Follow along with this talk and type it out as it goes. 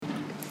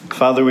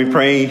Father, we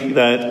pray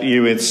that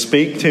you would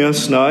speak to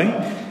us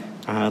now,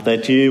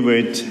 that you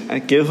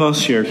would give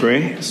us your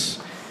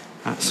grace,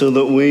 so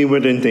that we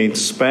would indeed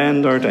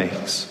spend our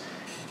days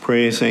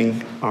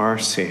praising our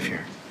Saviour.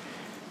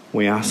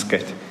 We ask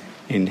it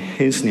in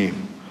his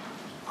name.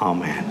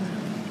 Amen.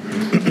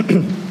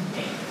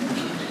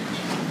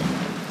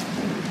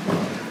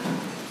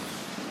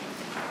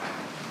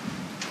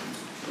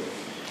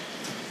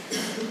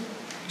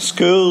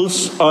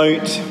 School's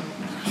out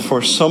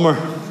for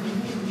summer.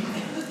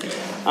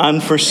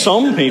 And for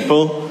some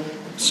people,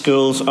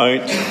 school's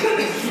out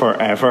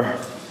forever.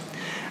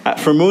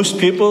 For most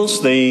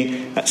pupils,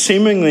 the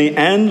seemingly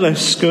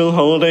endless school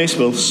holidays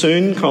will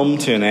soon come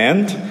to an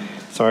end,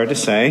 sorry to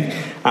say,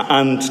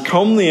 and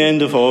come the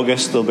end of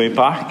August, they'll be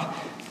back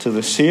to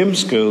the same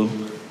school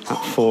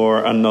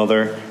for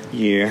another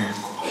year.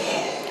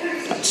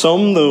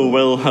 Some, though,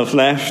 will have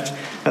left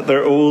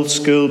their old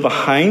school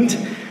behind,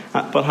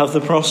 but have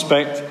the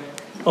prospect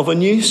of a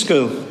new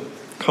school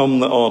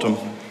come the autumn,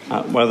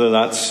 whether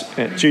that's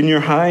junior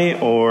high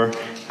or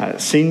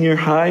senior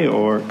high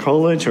or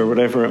college or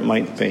whatever it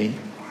might be.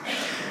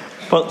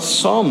 But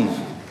some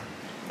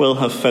will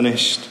have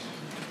finished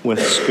with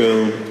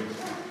school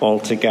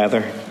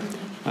altogether.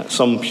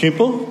 Some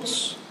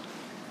pupils,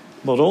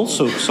 but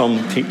also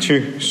some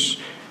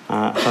teachers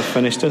have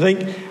finished. I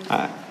think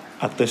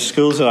at the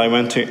schools that I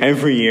went to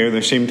every year,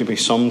 there seemed to be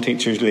some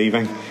teachers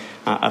leaving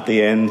at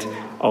the end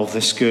of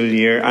the school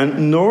year.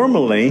 And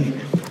normally,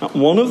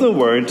 one of the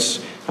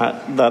words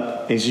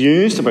that is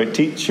used about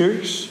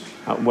teachers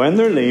when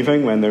they're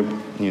leaving, when they're,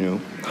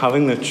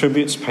 having the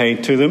tributes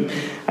paid to them,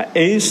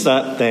 is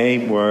that they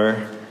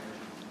were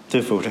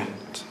devoted.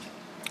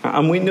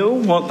 And we know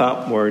what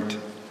that word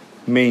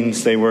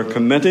means. They were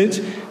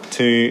committed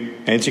to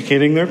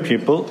educating their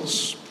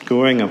pupils,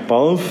 going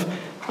above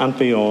and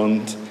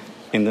beyond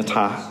in the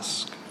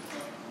task.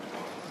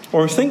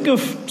 Or think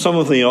of some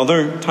of the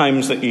other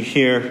times that you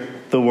hear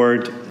the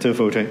word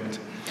devoted.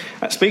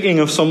 Speaking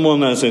of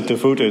someone as a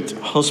devoted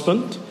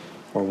husband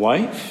or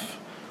wife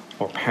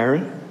or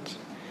parent,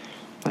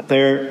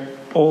 they're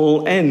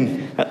all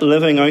in at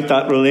living out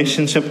that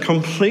relationship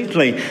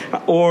completely.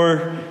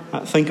 Or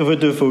think of a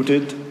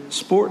devoted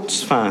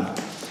sports fan.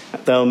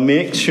 They'll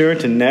make sure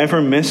to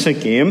never miss a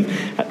game.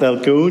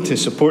 They'll go to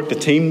support the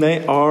team.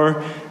 They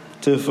are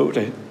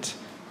devoted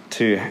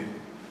to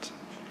it.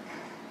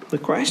 The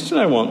question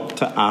I want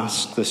to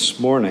ask this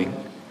morning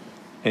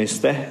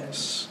is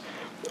this: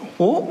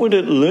 what would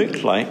it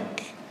look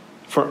like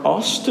for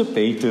us to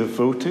be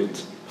devoted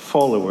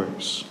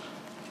followers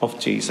of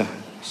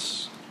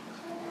Jesus?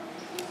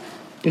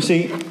 You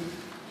see,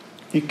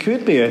 you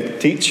could be a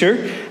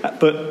teacher,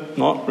 but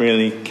not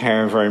really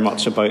care very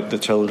much about the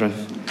children,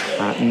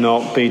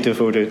 not be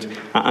devoted.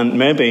 And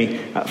maybe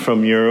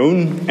from your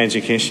own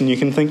education, you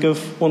can think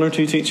of one or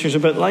two teachers a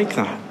bit like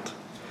that.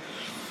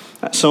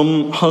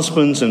 Some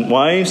husbands and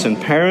wives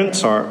and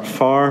parents are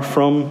far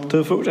from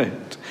devoted.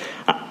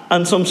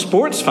 And some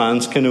sports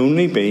fans can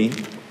only be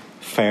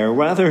fair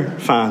weather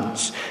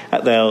fans.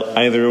 They'll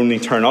either only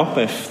turn up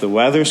if the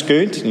weather's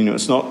good,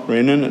 it's not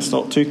raining, it's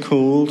not too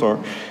cold,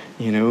 or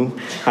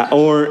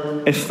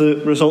if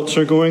the results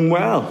are going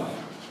well.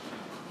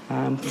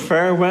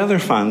 Fair weather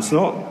fans,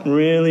 not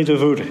really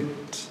devoted.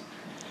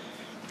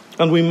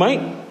 And we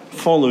might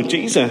follow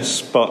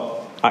Jesus,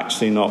 but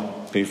actually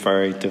not be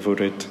very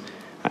devoted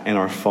in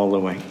our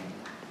following.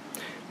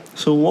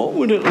 So what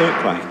would it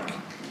look like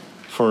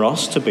for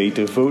us to be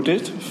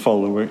devoted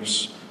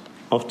followers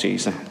of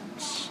Jesus?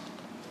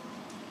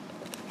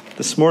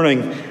 This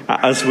morning,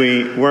 as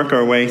we work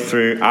our way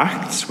through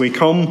Acts, we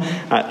come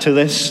to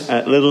this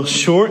little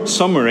short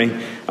summary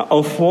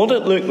of what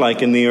it looked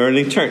like in the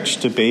early church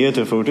to be a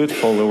devoted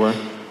follower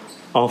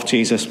of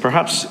Jesus.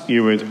 Perhaps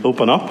you would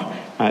open up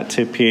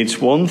to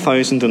page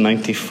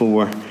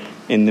 1094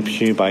 in the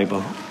Pew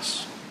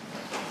Bibles.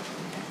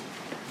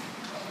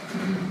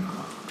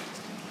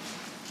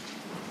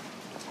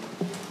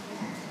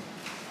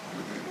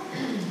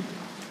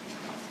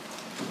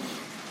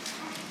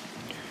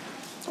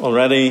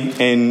 Already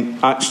in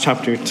Acts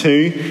chapter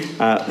 2,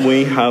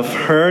 we have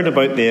heard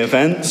about the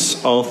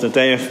events of the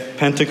day of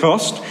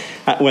Pentecost,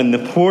 when the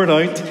poured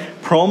out,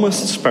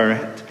 promised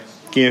Spirit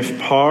gave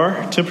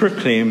power to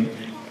proclaim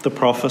the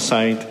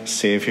prophesied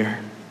Saviour.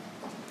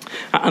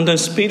 And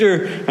as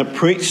Peter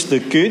preached the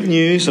good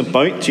news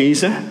about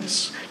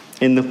Jesus,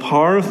 in the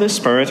power of the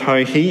Spirit, how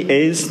he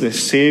is the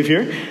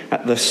Saviour,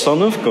 the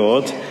Son of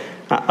God,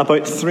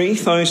 about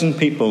 3,000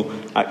 people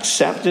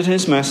accepted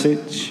his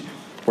message,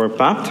 were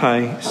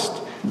baptized,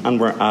 and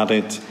were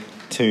added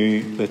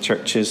to the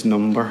church's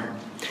number.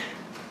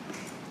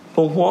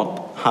 But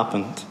what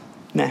happened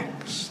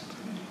next?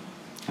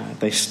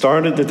 They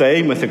started the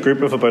day with a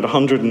group of about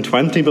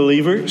 120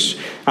 believers,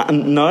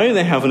 and now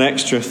they have an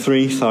extra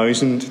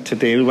 3,000 to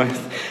deal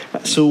with.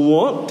 So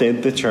what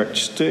did the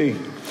church do?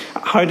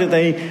 How did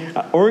they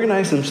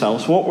organize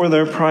themselves? What were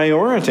their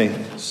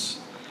priorities?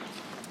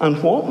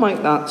 And what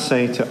might that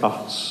say to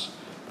us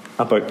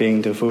about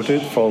being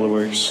devoted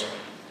followers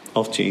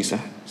of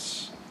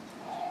Jesus?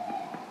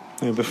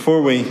 Now,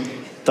 before we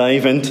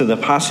dive into the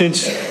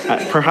passage,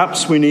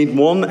 perhaps we need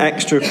one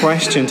extra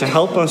question to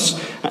help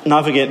us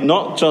navigate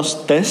not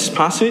just this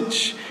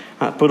passage,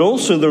 but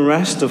also the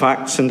rest of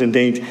Acts, and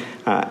indeed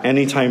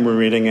any time we're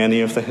reading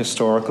any of the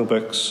historical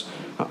books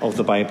of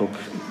the Bible.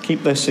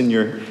 Keep this in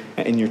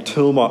your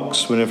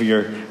toolbox whenever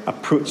you're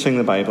approaching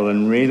the Bible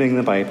and reading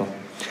the Bible.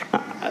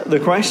 The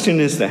question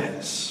is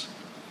this: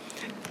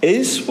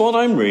 is what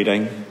I'm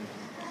reading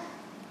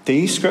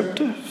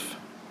descriptive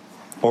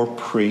or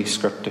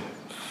prescriptive?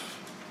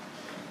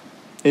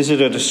 Is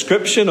it a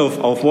description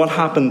of what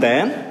happened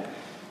then,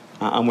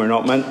 and we're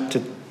not meant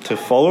to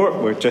follow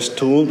it, we're just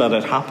told that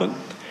it happened?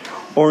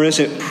 Or is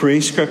it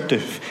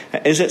prescriptive?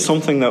 Is it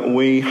something that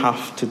we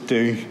have to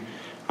do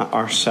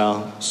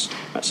ourselves?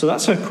 So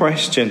that's a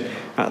question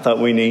that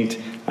we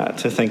need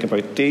to think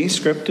about: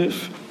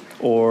 descriptive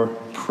or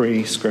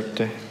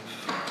prescriptive?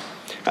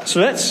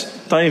 So let's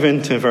dive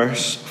into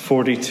verse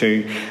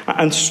 42.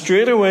 And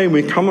straight away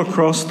we come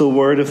across the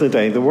word of the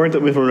day, the word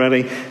that we've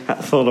already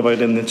thought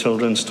about in the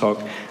children's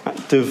talk: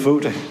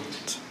 devoted.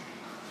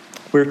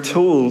 We're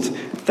told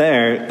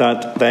there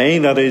that they,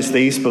 that is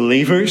these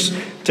believers,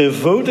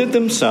 devoted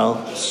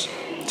themselves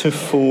to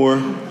 4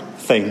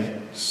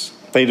 things.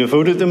 They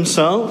devoted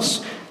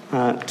themselves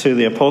to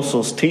the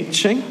apostles'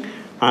 teaching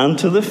and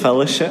to the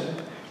fellowship,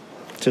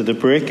 to the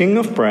breaking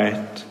of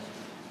bread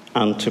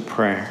and to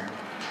prayer.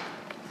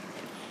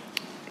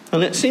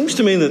 And it seems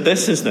to me that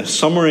this is the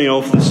summary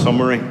of the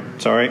summary.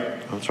 Sorry,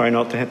 I'll try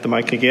not to hit the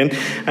mic again.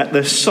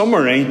 The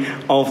summary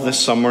of the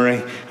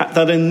summary.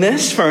 That in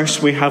this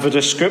verse we have a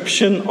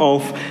description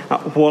of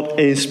what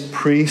is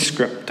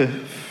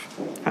prescriptive.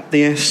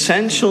 The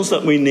essentials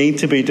that we need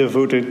to be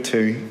devoted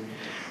to.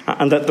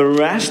 And that the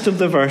rest of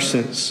the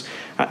verses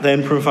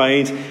then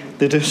provide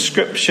the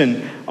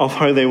description of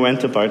how they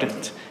went about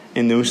it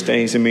in those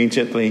days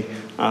immediately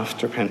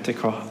after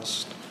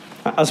Pentecost.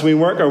 As we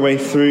work our way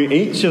through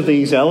each of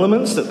these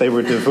elements that they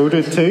were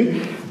devoted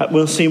to,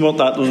 we'll see what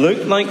that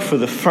looked like for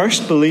the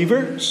first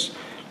believers,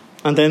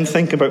 and then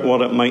think about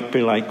what it might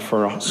be like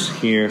for us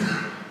here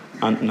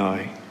and now.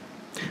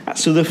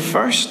 So the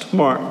first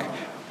mark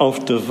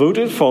of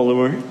devoted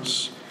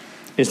followers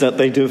is that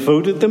they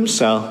devoted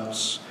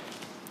themselves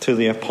to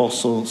the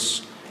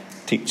apostles'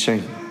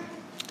 teaching.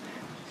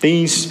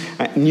 These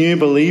new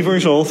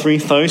believers, all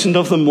 3,000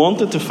 of them,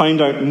 wanted to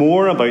find out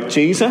more about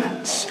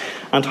Jesus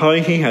and how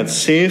he had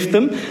saved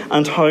them,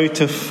 and how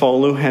to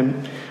follow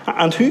him.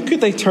 And who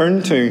could they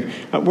turn to?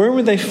 Where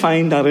would they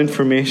find that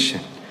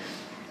information?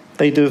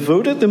 They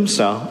devoted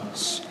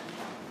themselves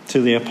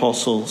to the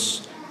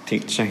apostles'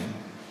 teaching.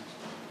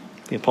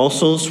 The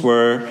apostles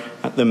were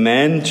the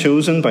men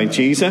chosen by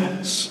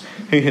Jesus,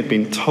 who had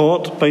been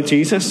taught by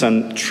Jesus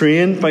and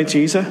trained by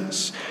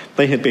Jesus.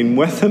 They had been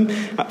with him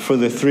for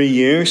the 3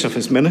 years of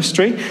his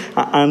ministry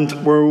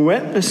and were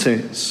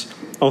witnesses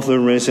of the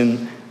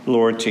risen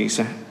Lord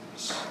Jesus.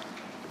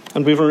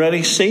 And we've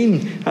already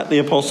seen the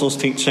apostles'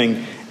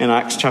 teaching in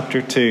Acts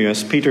chapter 2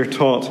 as Peter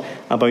taught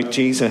about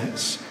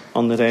Jesus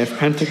on the day of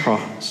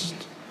Pentecost.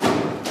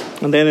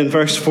 And then in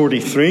verse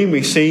 43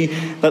 we see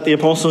that the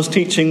apostles'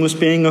 teaching was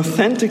being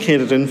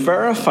authenticated and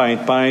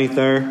verified by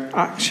their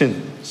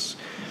actions.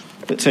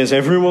 It says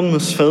everyone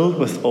was filled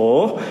with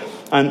awe,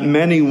 and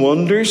many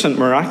wonders and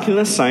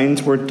miraculous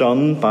signs were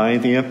done by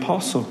the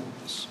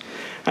apostles.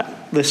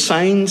 The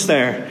signs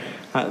there,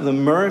 the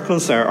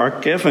miracles there, are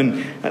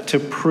given to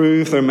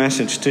prove their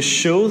message, to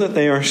show that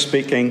they are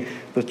speaking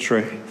the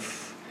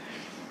truth.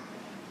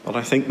 But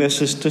I think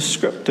this is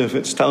descriptive.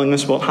 It's telling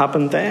us what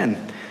happened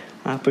then,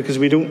 because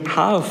we don't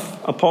have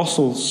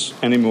apostles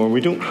anymore.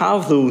 We don't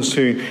have those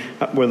who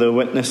were the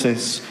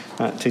witnesses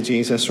to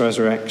Jesus'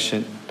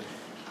 resurrection.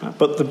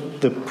 But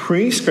the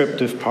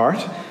prescriptive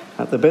part,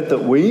 the bit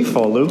that we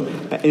follow,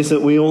 is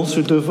that we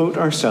also devote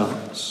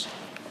ourselves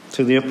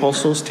to the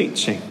apostles'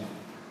 teaching.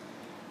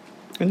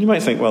 And you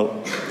might think,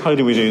 well, how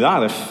do we do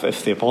that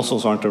if the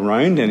apostles aren't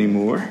around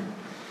anymore?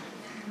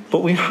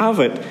 But we have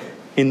it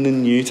in the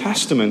New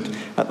Testament.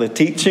 The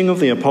teaching of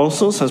the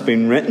apostles has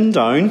been written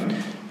down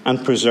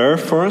and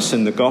preserved for us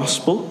in the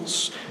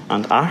Gospels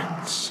and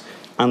Acts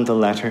and the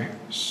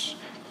letters.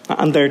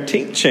 And their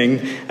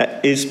teaching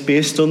is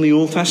based on the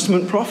Old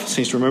Testament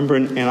prophecies. Remember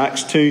in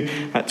Acts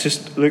 2,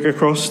 just look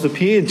across the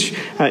page.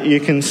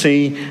 You can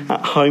see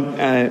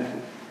how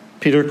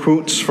Peter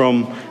quotes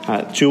from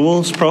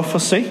Joel's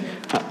prophecy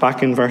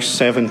back in verse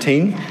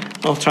 17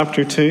 of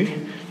chapter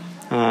 2.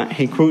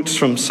 He quotes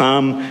from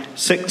Psalm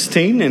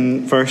 16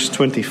 in verse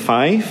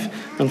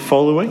 25 and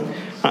following,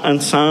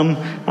 and Psalm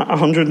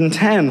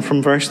 110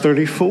 from verse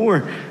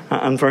 34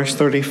 and verse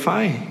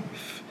 35.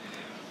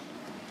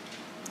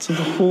 So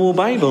the whole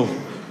Bible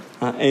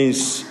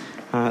is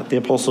the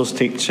apostles'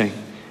 teaching,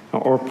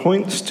 or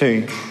points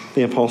to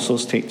the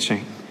apostles'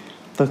 teaching.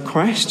 The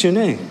question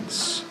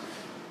is,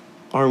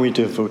 are we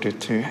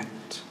devoted to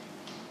it?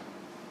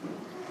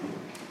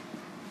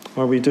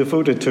 Are we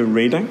devoted to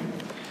reading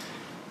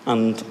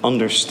and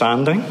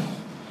understanding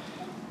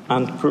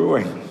and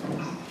growing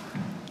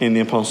in the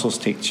apostles'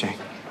 teaching?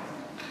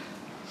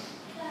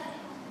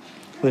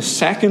 The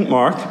second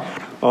mark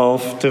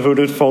of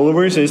devoted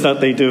followers is that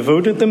they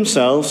devoted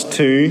themselves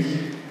to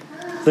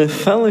the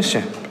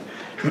fellowship.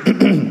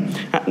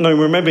 Now,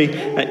 we're maybe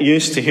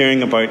used to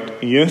hearing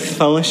about youth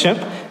fellowship,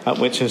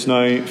 which is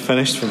now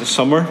finished for the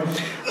summer,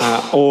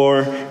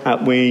 or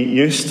we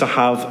used to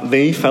have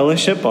the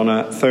fellowship on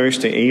a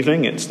Thursday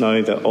evening. It's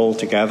now the All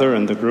Together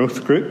and the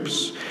growth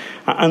groups.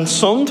 And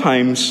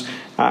sometimes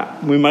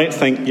we might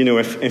think,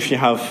 if you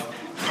have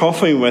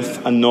coffee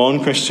with a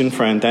non-Christian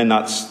friend, then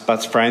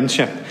that's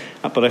friendship.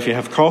 But if you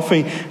have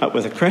coffee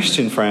with a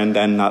Christian friend,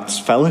 then that's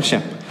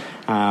fellowship.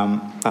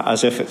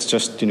 As if it's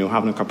just,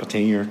 having a cup of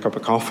tea or a cup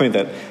of coffee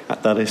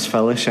that is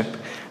fellowship.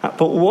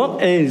 But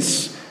what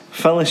is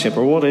fellowship,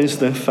 or what is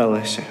the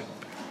fellowship?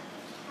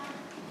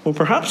 Well,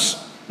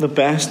 perhaps the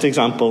best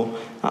example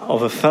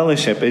of a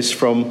fellowship is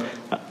from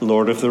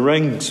Lord of the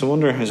Rings. I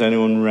wonder, has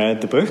anyone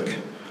read the book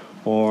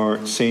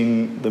or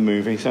seen the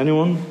movies?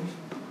 Anyone?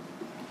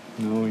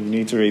 No, you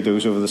need to read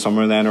those over the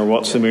summer then, or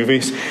watch the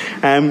movies.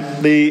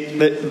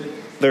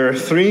 There are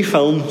 3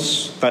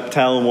 films that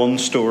tell one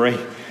story.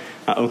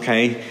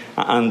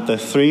 And the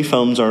 3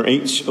 films are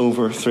each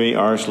over 3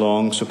 hours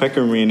long, so pick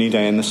a rainy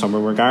day in the summer.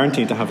 We're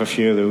guaranteed to have a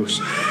few of those.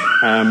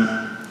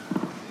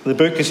 The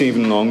book is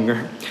even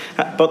longer.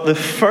 But the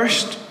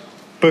first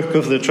book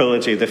of the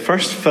trilogy, the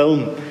first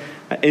film,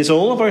 is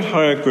all about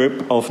how a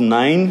group of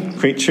 9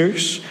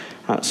 creatures,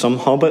 some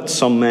hobbits,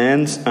 some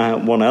men,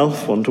 1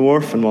 elf, 1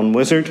 dwarf and 1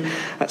 wizard,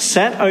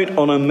 set out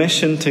on a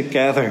mission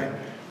together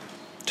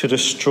to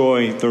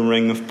destroy the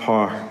Ring of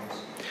Power.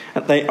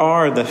 They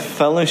are the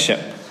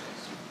fellowship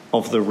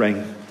of the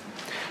ring.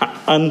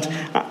 And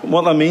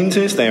what that means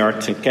is they are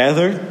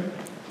together,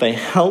 they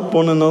help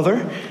one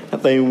another,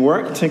 they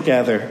work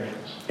together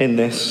in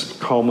this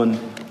common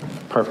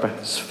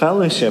purpose.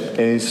 Fellowship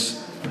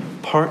is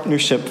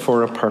partnership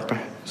for a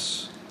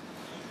purpose.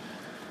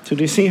 So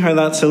do you see how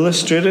that's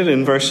illustrated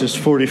in verses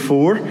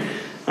 44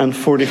 and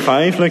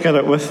 45? Look at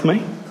it with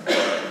me.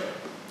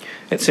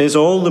 It says,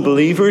 all the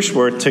believers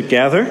were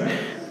together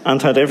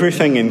and had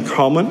everything in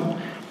common.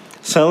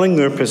 Selling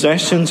their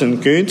possessions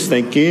and goods,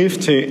 they gave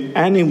to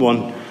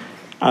anyone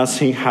as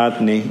he had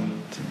need.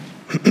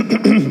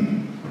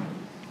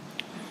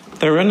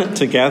 They're in it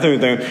together.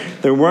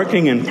 They're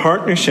working in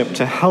partnership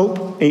to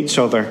help each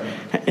other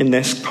in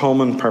this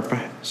common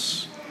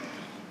purpose.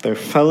 Their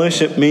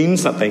fellowship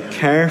means that they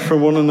care for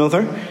one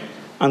another,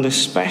 and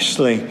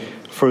especially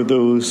for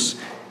those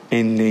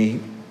in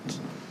need.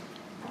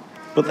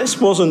 But this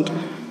wasn't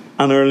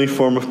an early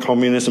form of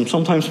communism.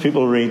 Sometimes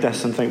people read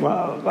this and think,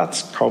 well,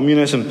 that's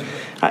communism.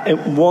 It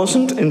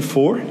wasn't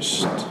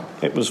enforced.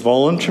 It was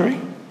voluntary.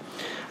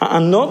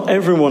 And not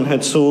everyone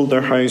had sold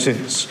their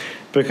houses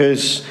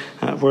because,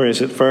 where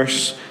is it,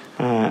 verse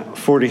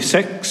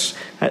 46,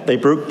 they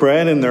broke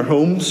bread in their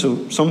homes,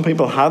 so some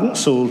people hadn't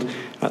sold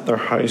their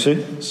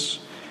houses.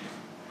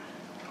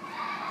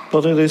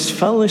 But it is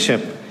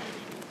fellowship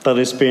that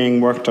is being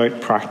worked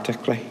out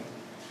practically.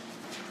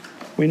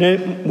 We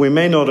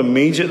may not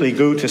immediately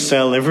go to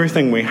sell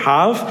everything we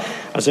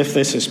have as if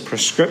this is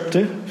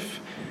prescriptive,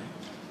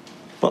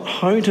 but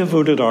how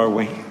devoted are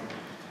we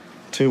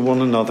to one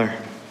another,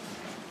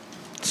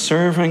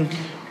 serving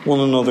one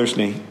another's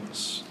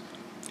needs,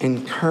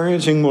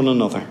 encouraging one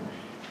another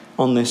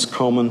on this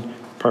common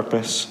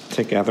purpose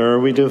together? Are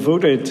we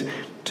devoted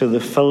to the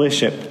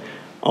fellowship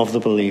of the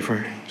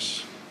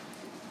believers?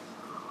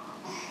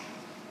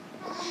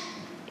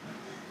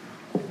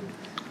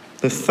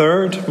 The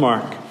third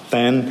mark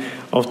then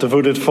of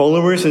devoted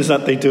followers is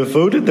that they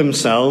devoted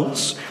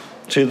themselves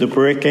to the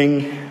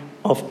breaking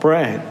of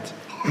bread.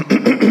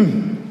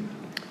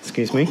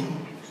 Excuse me.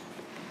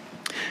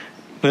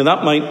 Now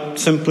that might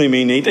simply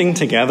mean eating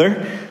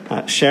together,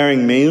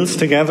 sharing meals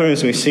together,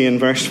 as we see in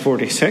verse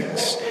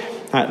 46.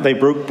 They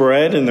broke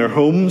bread in their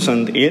homes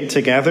and ate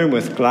together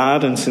with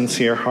glad and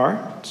sincere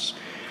hearts.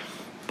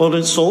 But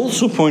it's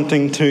also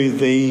pointing to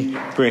the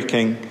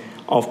breaking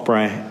of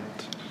bread,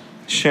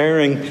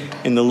 sharing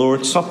in the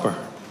Lord's Supper,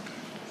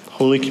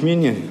 Holy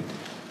Communion,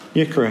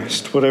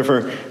 Eucharist,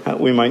 whatever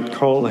we might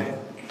call it.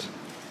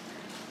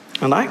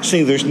 And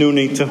actually there's no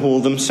need to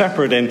hold them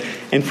separate. In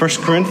 1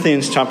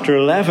 Corinthians chapter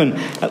 11,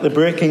 the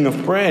breaking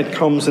of bread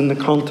comes in the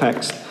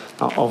context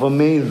of a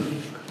meal.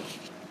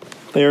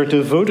 They are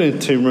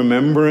devoted to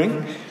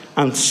remembering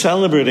and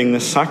celebrating the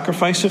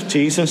sacrifice of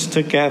Jesus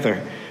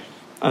together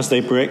as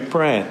they break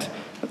bread,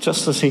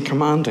 just as he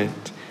commanded,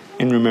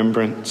 in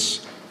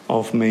remembrance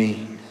of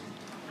me.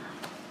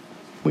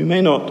 We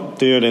may not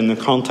do it in the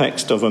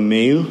context of a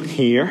meal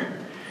here,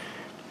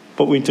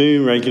 but we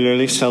do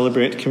regularly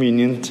celebrate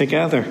communion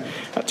together.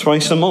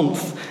 Twice a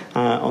month,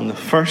 on the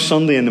first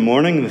Sunday in the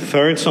morning, the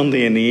third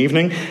Sunday in the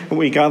evening,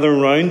 we gather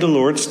round the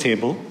Lord's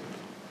table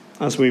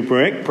as we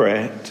break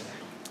bread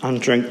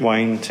and drink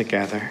wine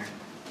together.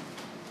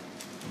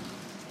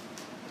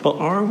 But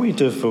are we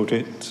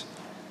devoted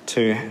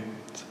to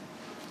it?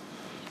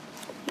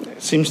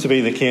 It seems to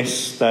be the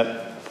case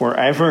that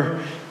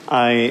wherever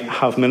I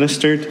have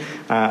ministered,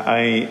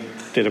 I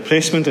did a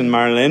placement in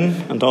Marlin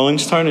and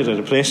Dollingstown. I did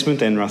a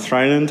placement in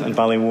Rathryland and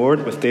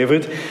Ballyward with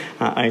David.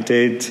 I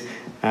did,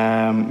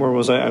 where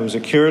was I? I was a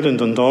curate in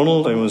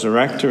Dundonald. I was a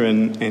rector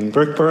in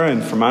Brookborough,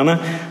 in Fermanagh.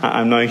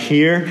 I'm now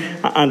here.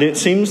 And it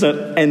seems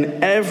that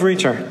in every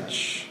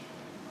church,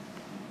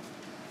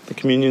 the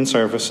communion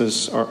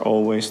services are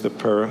always the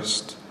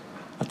poorest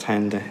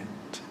attended.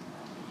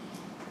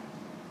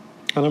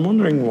 And I'm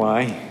wondering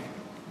why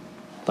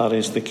that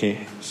is the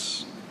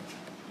case.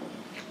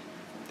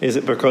 Is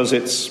it because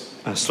it's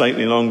a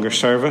slightly longer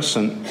service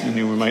and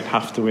we might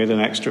have to wait an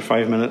extra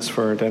 5 minutes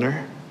for our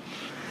dinner?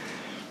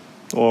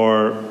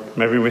 Or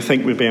maybe we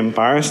think we'd be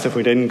embarrassed if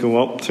we didn't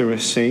go up to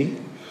receive?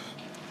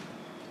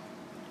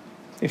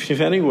 If you've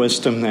any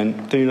wisdom,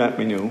 then do let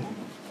me know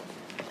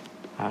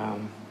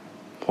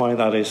why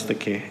that is the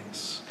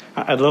case.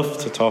 I'd love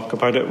to talk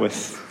about it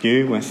with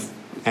you, with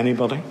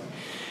anybody.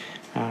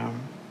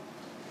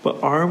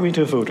 But are we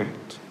devoted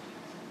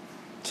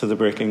to the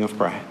breaking of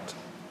bread?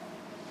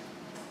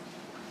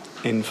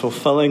 In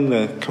fulfilling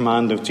the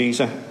command of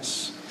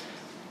Jesus,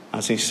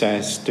 as he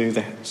says, do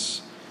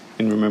this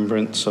in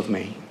remembrance of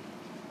me.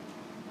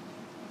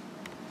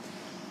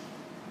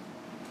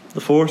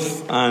 The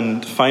fourth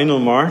and final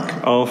mark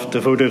of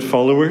devoted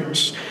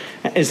followers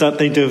is that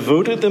they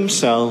devoted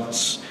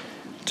themselves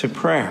to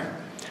prayer.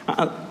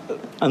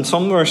 And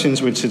some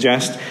versions would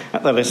suggest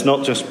that it's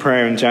not just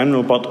prayer in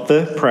general, but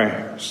the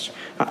prayers,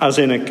 as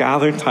in a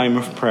gathered time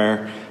of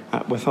prayer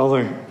with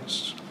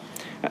others.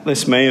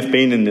 This may have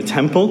been in the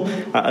temple,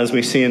 as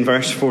we see in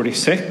verse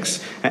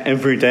 46.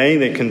 Every day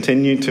they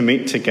continued to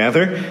meet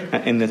together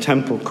in the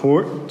temple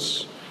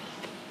courts.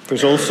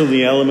 There's also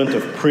the element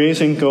of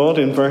praising God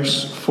in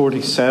verse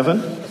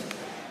 47.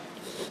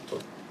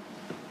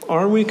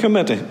 Are we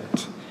committed,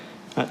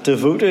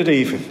 devoted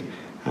even,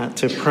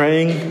 to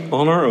praying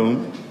on our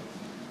own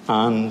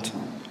and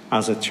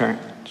as a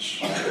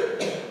church?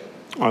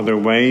 Are there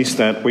ways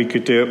that we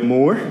could do it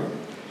more,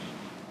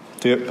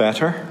 do it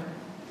better?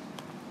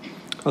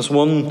 As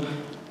one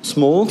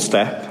small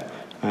step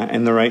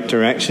in the right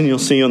direction, you'll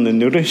see on the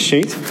notice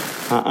sheet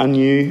a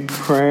new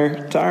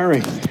prayer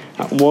diary.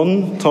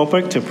 One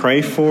topic to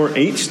pray for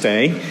each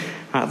day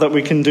that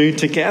we can do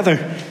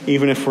together,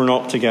 even if we're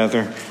not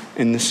together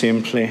in the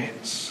same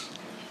place.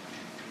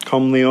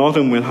 Come the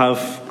autumn, we'll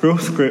have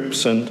growth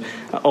groups and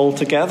all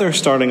together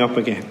starting up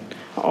again.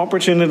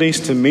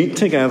 Opportunities to meet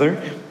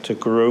together, to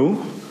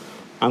grow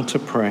and to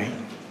pray.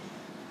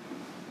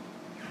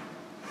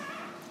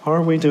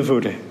 Are we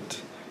devoted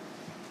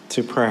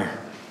to prayer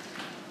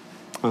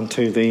and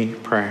to the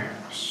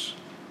prayers?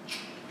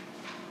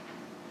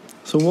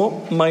 So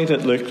what might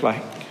it look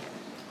like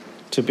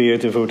to be a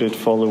devoted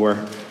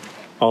follower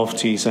of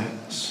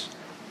Jesus?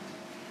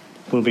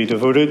 We'll be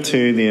devoted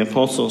to the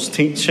apostles'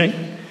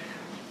 teaching,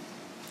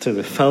 to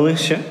the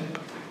fellowship,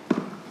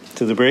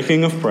 to the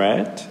breaking of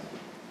bread,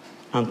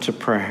 and to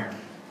prayer.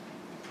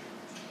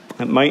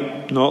 It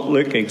might not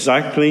look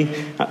exactly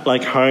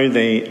like how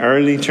the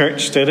early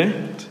church did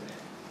it,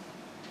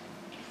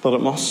 but it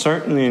must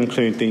certainly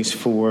include these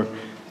 4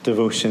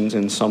 devotions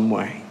in some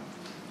way.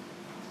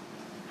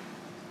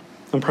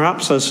 And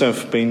perhaps as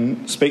I've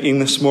been speaking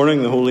this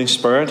morning, the Holy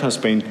Spirit has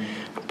been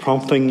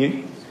prompting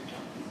you,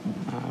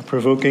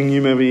 provoking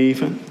you maybe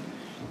even.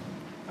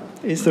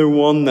 Is there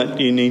one that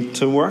you need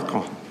to work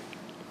on?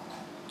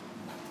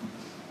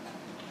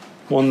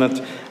 One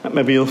that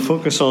maybe you'll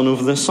focus on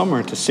over the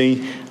summer to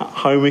see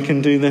how we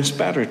can do this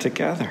better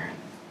together.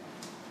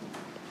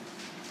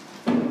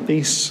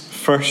 These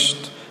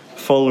first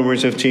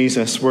followers of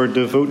Jesus were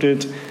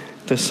devoted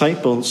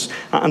disciples,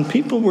 and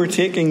people were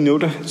taking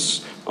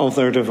notice of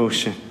their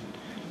devotion.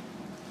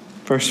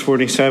 Verse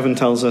 47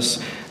 tells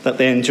us that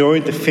they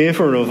enjoyed the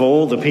favour of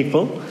all the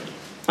people,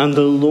 and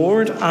the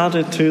Lord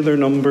added to their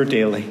number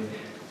daily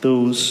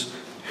those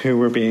who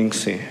were being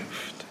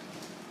saved.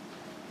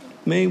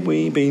 May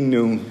we be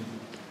known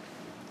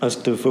as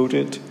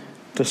devoted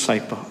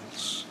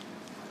disciples,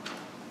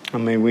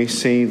 and may we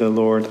see the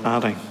Lord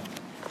adding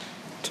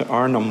to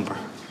our number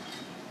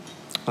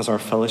as our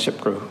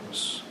fellowship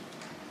grows.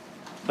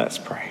 Let's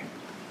pray.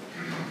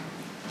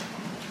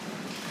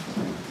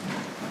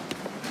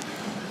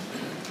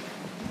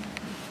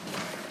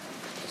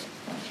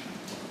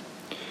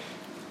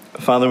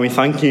 Father, we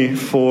thank you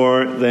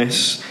for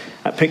this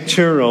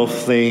picture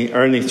of the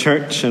early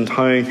church and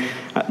how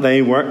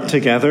they worked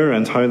together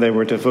and how they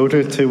were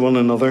devoted to one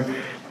another.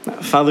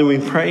 Father, we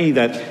pray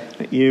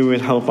that you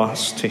would help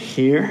us to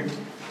hear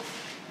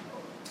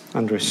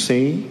and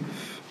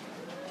receive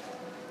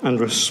and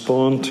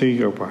respond to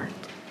your word.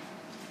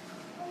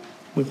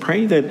 We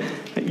pray that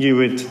you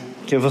would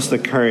give us the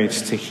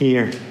courage to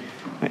hear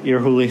your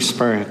Holy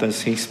Spirit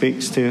as he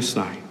speaks to us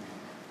now.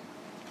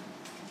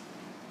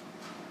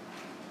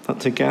 That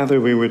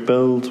together we would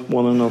build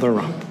one another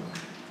up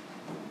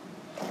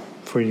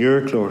for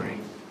your glory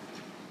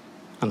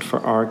and for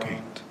our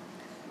good.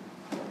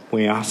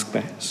 We ask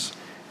this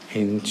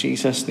in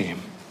Jesus'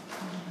 name.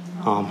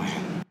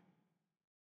 Amen.